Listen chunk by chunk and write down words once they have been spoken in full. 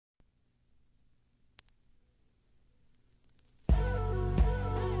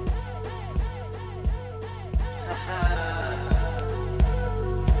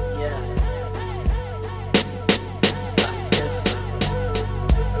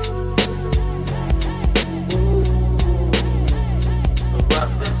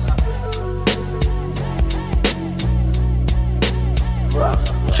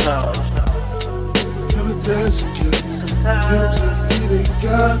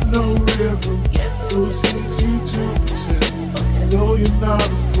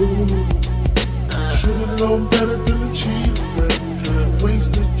fool. Should've known better than to cheat a friend.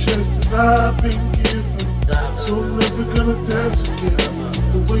 Wasted chance that I've been given. So I'm never gonna dance again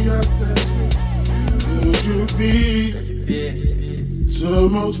the way I dance with you. Could you be the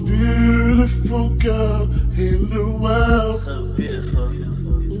most beautiful girl in the world? So beautiful.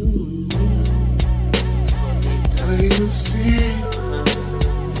 Plain to see,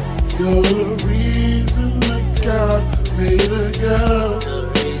 you're the reason that God made a girl.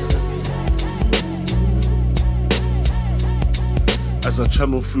 As I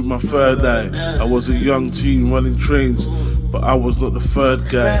channeled through my third eye, I was a young teen running trains, but I was not the third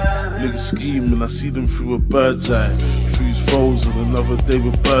guy. Niggas scheming, I see them through a bird's eye. Fuse foes and another day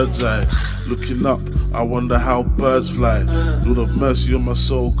with bird's eye. Looking up, I wonder how birds fly. Lord have mercy on my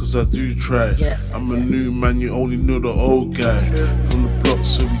soul, cause I do try. I'm a new man, you only know the old guy. From the block,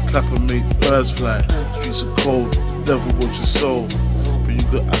 so we clap and make birds fly. Streets are cold, the devil wants your soul. But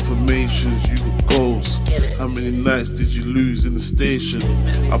you got affirmations, you got goals. How many nights did you lose in the station?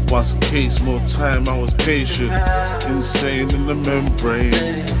 I bust case, more time, I was patient. Insane in the membrane,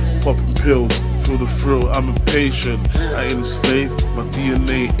 popping pills, feel the thrill, I'm impatient. I ain't a slave, my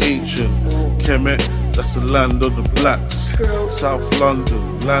DNA ancient. Kemet, that's the land of the blacks. South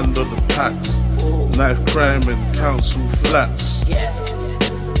London, land of the packs. Knife crime and council flats.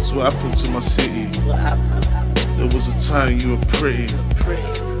 That's what happened to my city. There was a time you were pretty.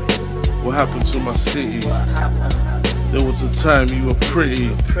 What happened to my city? There was a time you were pretty.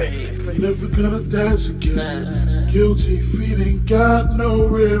 Never gonna dance again. Guilty feet ain't got no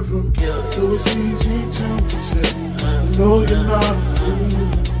rhythm. Though it's easy to pretend, I know you're not a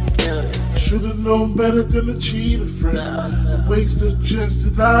fool. Should've known better than to cheat a friend. Waste a chance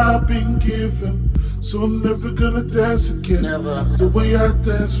that I've been given. So I'm never gonna dance again the way I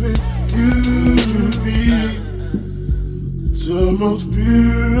dance with you. Be the most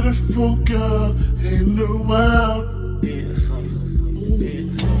beautiful girl in the world. Beautiful,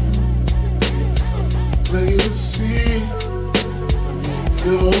 beautiful, Plain to see,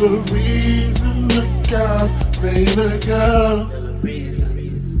 you're the reason that God made a girl. You're the reason.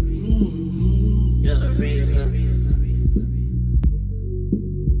 You're the reason.